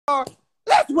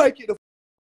let's wake it the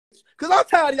because I'm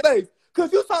tired of your face.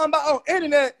 Because you talking about on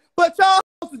internet, but y'all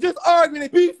just arguing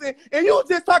and beefing, and you was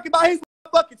just talking about his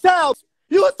fucking child.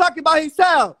 You was talking about his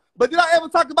child. But did I ever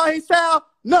talk about his child?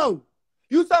 No.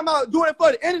 You talking about doing it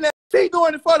for the internet. He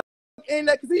doing it for the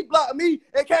internet because he blocked me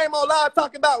and came on live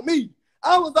talking about me.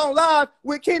 I was on live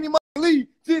with Kenny Lee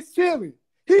just chilling.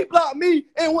 He blocked me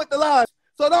and went to live.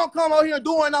 So don't come out here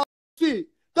doing all shit.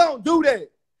 Don't do that.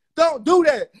 Don't do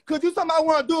that. Because you talking about I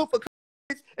want to do it for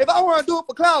clout. If I want to do it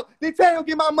for clout, then tell him to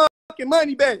get my motherfucking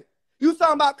money back. You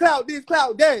talking about clout this,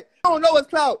 clout that. I don't know what's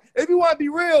clout. If you want to be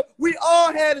real, we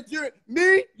all had a journey.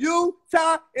 Me, you,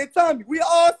 Ty, and Tommy. We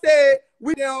all said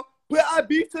we down, put our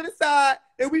beef to the side,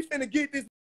 and we finna get this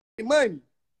money.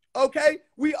 Okay?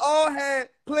 We all had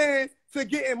plans to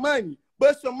getting money.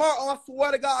 But Shamar, I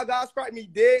swear to God, God strike me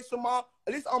dead, Shamar.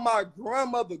 At least on my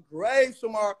grandmother's grave,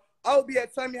 Shamar. I will be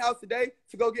at Tommy's house today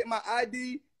to go get my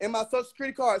ID and my social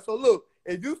security card. So look,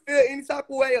 if you feel any type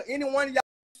of way or any one of y'all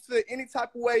feel any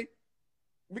type of way,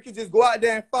 we can just go out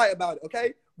there and fight about it,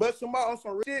 okay? But Shamar, on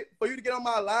some shit, for you to get on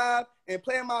my live and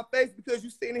play in my face because you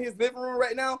sitting in his living room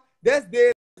right now, that's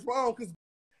dead wrong because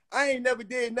I ain't never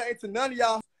did nothing to none of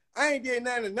y'all. I ain't did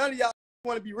nothing to none of y'all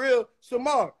want to be real.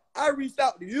 Shamar, I reached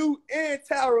out to you and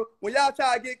Tara when y'all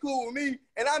tried to get cool with me,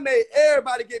 and I made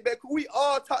everybody get back cool. We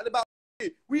all talked about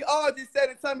it. We all just sat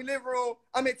in Tommy's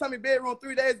bedroom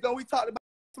 3 days ago. We talked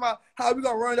about how we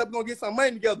gonna run it up and gonna get some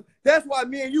money together. That's why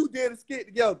me and you did a skit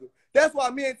together. That's why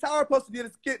me and Tyra supposed did a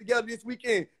skit together this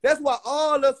weekend. That's why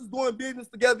all of us is doing business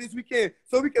together this weekend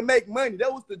so we can make money.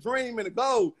 That was the dream and the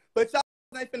goal. But y'all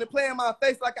ain't finna play in my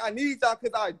face like I need y'all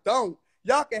because I don't.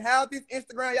 Y'all can have this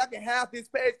Instagram. Y'all can have this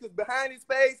page because behind this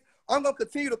page, I'm going to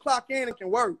continue to clock in and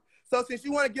can work. So since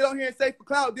you want to get on here and say for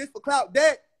clout this, for clout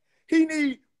that, he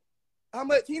need, how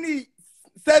much? He need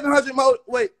 700 more,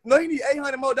 wait, no, he need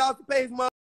 $800 more to pay his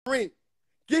rent.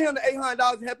 Get him the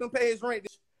 $800 and help him pay his rent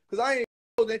because I ain't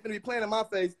finna be playing in my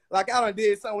face like I done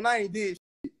did something when I ain't did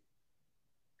shit.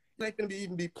 You ain't finna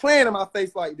even be playing in my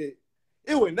face like that.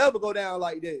 It would never go down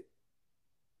like that.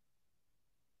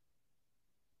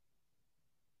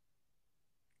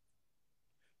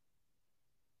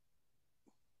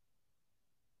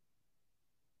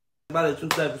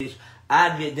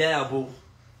 I'd get down, boo.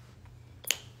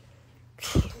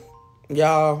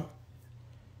 Y'all,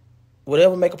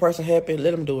 whatever make a person happy,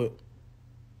 let them do it.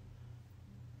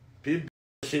 People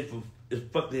shit for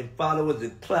fucking followers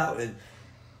and clout and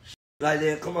shit like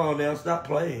that. Come on now, stop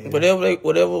playing. Whatever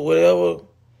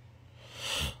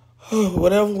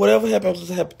happens,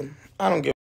 happen. I don't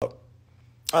give a fuck.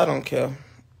 I don't care.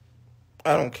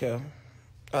 I don't care.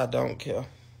 I don't care.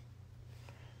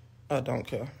 I don't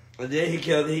care. And then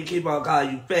he keep on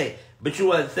calling you fake. But you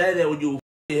wasn't saying that when you was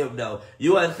him though.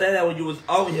 You wasn't saying that when you was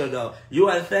on him though. You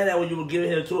wasn't saying that when you were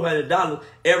giving him $200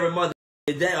 every month,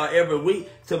 day or every week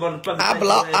to motherfucker.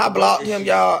 I blocked him,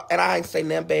 y'all, and I ain't say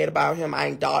nothing bad about him. I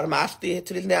ain't dogged him. I still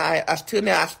to this now. I still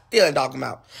ain't dog him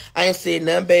out. I ain't said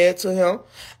nothing bad to him.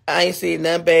 I ain't said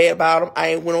nothing bad about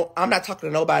him. I'm not talking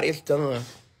to nobody. It's done.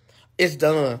 It's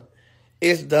done.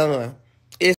 It's done.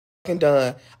 It's fucking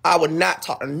done. I would not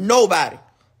talk to nobody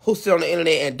who sit on the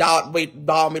internet and dog me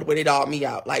the way they dog me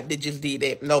out. Like they just did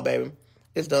that. No, baby.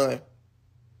 It's done.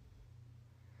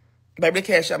 Baby, the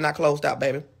cash app not closed out,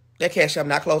 baby. That cash app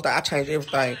not closed out. I changed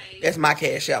everything. That's my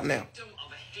cash app now.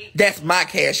 That's my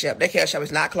cash app. That cash app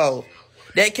is not closed.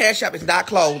 That cash app is not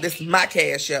closed. This is my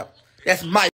cash app. That's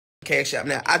my cash app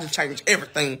now. I just changed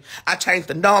everything. I changed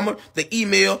the number, the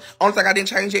email. Only thing I didn't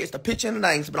change it is the picture and the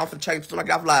names, but I'm finna change it to like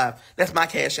I'm live. That's my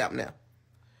cash app now.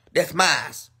 That's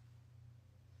mine.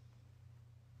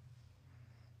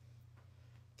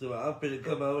 So I'm finna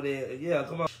come over there. Yeah,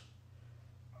 come on.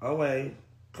 Oh wait.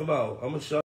 Come on. I'm gonna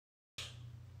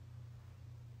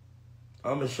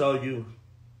show you.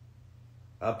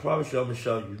 I promise you I'm gonna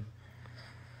show you.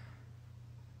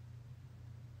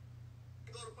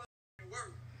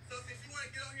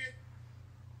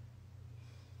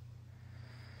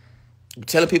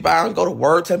 Telling people I don't go to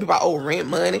work, telling people I owe rent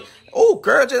money. Oh,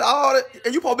 girl, just all that.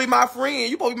 And you supposed to be my friend.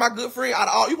 You supposed to be my good friend. Out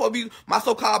of all, you supposed to be my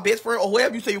so-called best friend or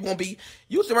whoever you say you want to be.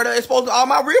 You sit right there exposed to all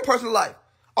my real personal life.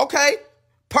 Okay?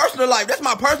 Personal life. That's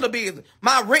my personal business.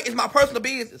 My rent is my personal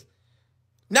business.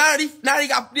 Now these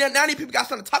people got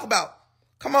something to talk about.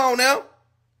 Come on now.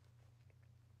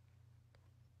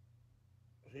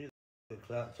 He's a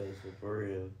clout chaser for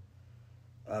real.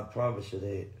 I promise you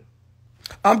that.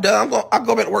 I'm done. I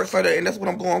go back to work Sunday, and that's what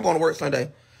I'm going. I'm going to work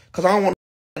Sunday. Because I don't want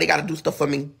they got to do stuff for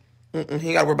me. He ain't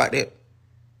got to worry about that.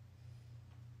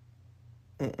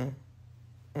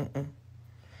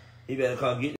 He better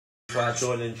come get before I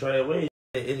throw it in the trash. Where he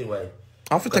anyway?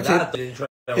 I'm finna take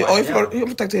Oh, if you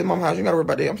go, take to his mom's house. You gotta worry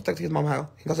about that. I'm gonna take to his mom's house.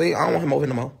 He gonna say, I don't want him over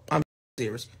here no more. I'm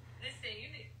serious. Listen, you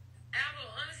need Alvo,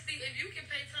 honestly, if you can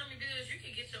pay Tommy bills, you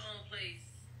can get your own place.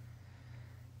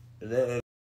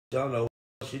 Y'all know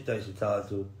what she thinks she talking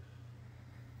to.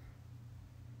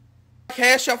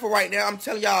 Cash out for right now. I'm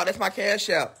telling y'all, that's my cash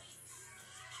out.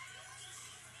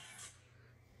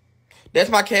 That's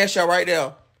my cash out right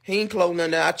there. He ain't closing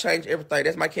nothing down. I changed everything.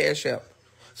 That's my cash out.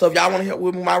 So if y'all want to help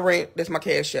with my rent, that's my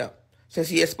cash out. Since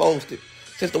he exposed it.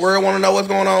 Since the world want to know what's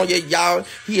going on, yeah, y'all,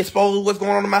 he exposed what's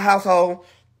going on in my household.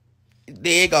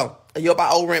 There you go. You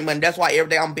about owe rent money. That's why every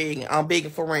day I'm begging. I'm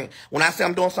begging for rent. When I say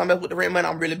I'm doing something else with the rent money,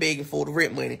 I'm really begging for the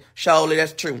rent money. Surely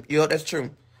that's true. Yeah, that's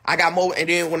true. I got more, and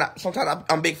then when sometimes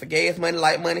I'm begging for gas money,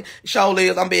 light money. Surely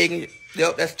is I'm begging.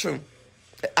 Yep, that's true.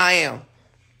 I am.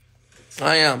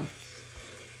 I am.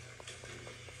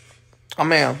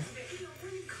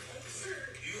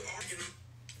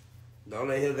 Don't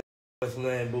let him go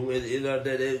slam, boo. It's not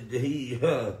that he.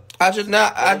 I just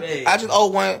owe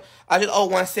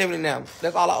 170 now.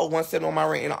 That's all I owe 170 on my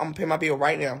rent, and I'm gonna pay my bill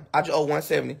right now. I just owe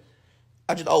 170.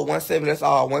 That's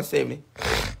all 170.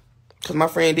 Cause my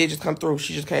friend did just come through.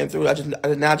 She just came through. I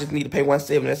just need to pay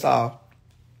 170. That's all.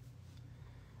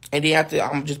 And then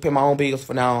I'm just pay my own bills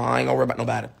for now. I ain't gonna worry about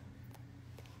nobody.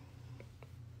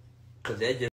 Cause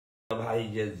that just how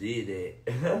he just did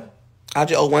that. I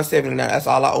just owe 170 now. That's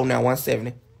all I owe now.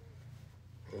 170.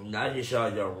 Now you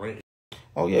showed your rent.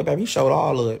 Oh yeah, baby. He showed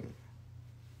all of it.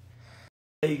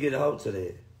 How you get a hold to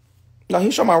that? No,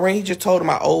 he showed my rent. He just told him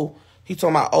I owe. He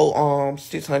told him I owe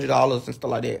 $600 and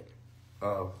stuff like that.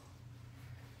 Oh.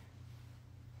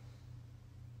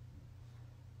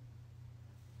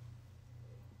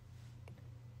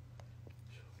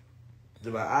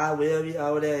 I will be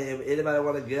over there. If anybody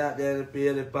want to get out there and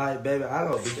feel and fight, baby, I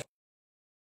don't be.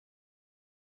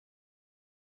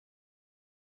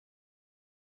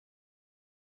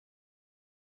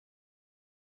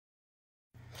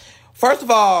 First of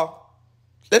all,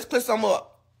 let's clear something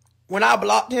up. When I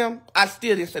blocked him, I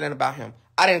still didn't say nothing about him.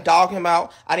 I didn't dog him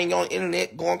out. I didn't go on the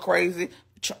internet going crazy,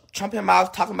 chump him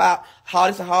out, talking about how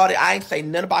this and how that. I ain't say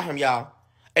nothing about him, y'all.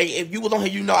 Hey, if you was on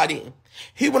here, you know I didn't.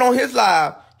 He went on his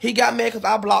live. He got mad because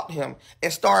I blocked him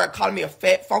and started calling me a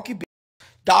fat, funky bitch,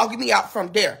 dogging me out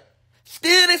from there.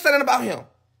 Still didn't say nothing about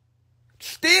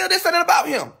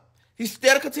him. He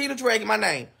still continued to drag my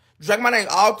name. Drag my name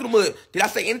all through the mud. Did I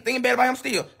say anything bad about him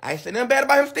still? I ain't say nothing bad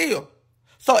about him still.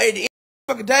 So at the end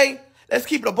of the day, let's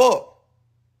keep it a buck.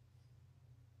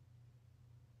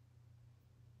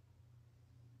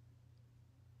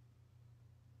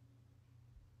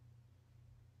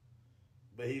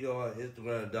 But he go on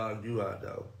Instagram and dog you out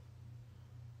though.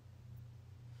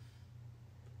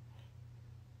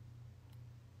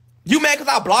 You mad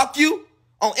because I blocked you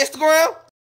on Instagram?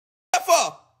 What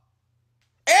for?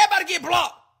 Everybody get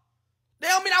blocked. They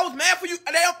don't mean I was mad for you.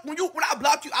 When I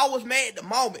blocked you, I was mad at the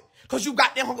moment. Cause you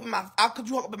got them hung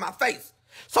up in my face.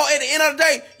 So at the end of the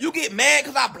day, you get mad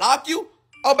cause I blocked you?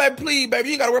 Oh baby, please, baby,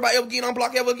 you ain't gotta worry about ever getting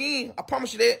unblocked ever again. I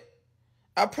promise you that.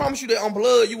 I promise you that on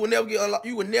blood, you will never get unlocked.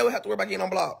 You will never have to worry about getting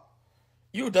unblocked.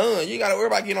 You done. You ain't gotta worry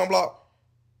about getting unblocked.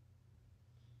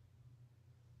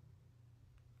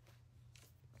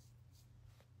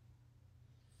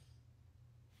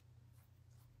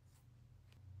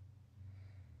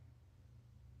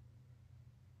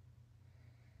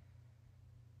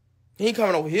 He ain't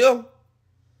coming over here.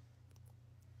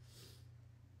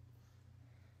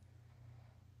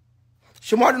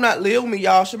 Shamar do not live with me,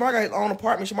 y'all. Shamar got his own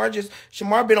apartment.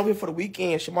 Shamar been over here for the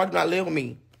weekend. Shamar do not live with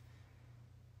me.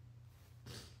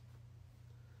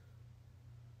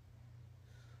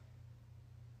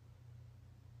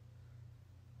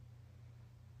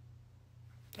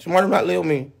 Shamar do not live with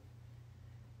me.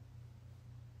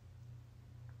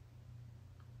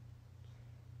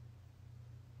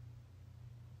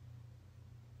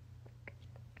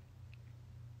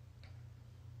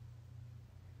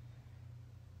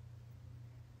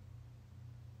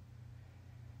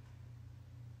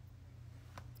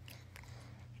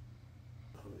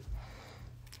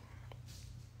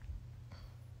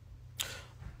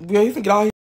 Yo, he finna get all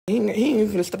his. He ain't even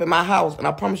finna step in my house. And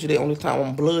I promise you that only time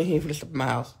on blood, he ain't finna step in my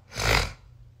house.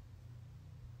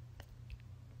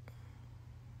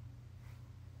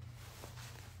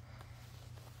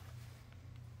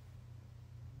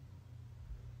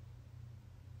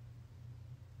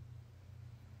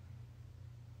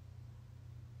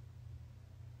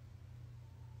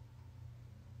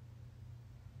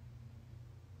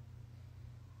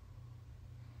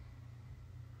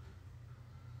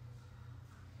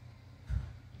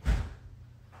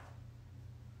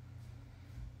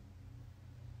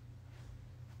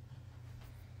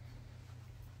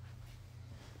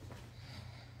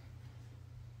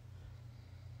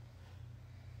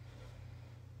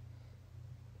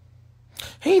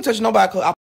 He ain't touching nobody because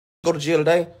I go to jail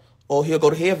today or he'll go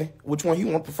to heaven. Which one he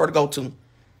want prefer to go to?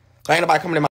 Ain't nobody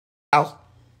coming in my house.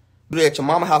 Do that at your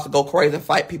mama house and go crazy and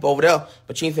fight people over there.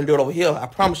 But you ain't finna do it over here. I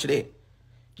promise you that.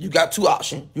 You got two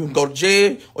options. You can go to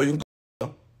jail or you can go to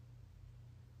jail.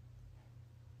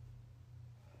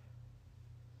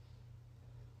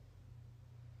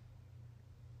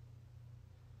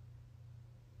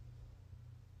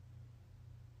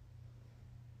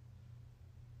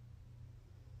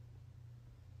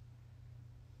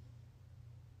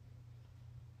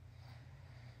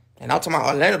 And I'm talking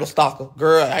about Orlando the stalker.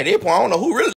 Girl, at that point, I don't know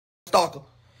who really the stalker.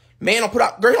 Man, don't put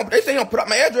out, girl, they say he don't put out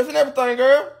my address and everything,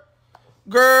 girl.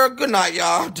 Girl, good night,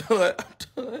 y'all. I'm done. I'm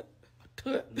done.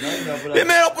 That man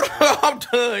don't put out, I'm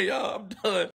done, y'all. I'm done.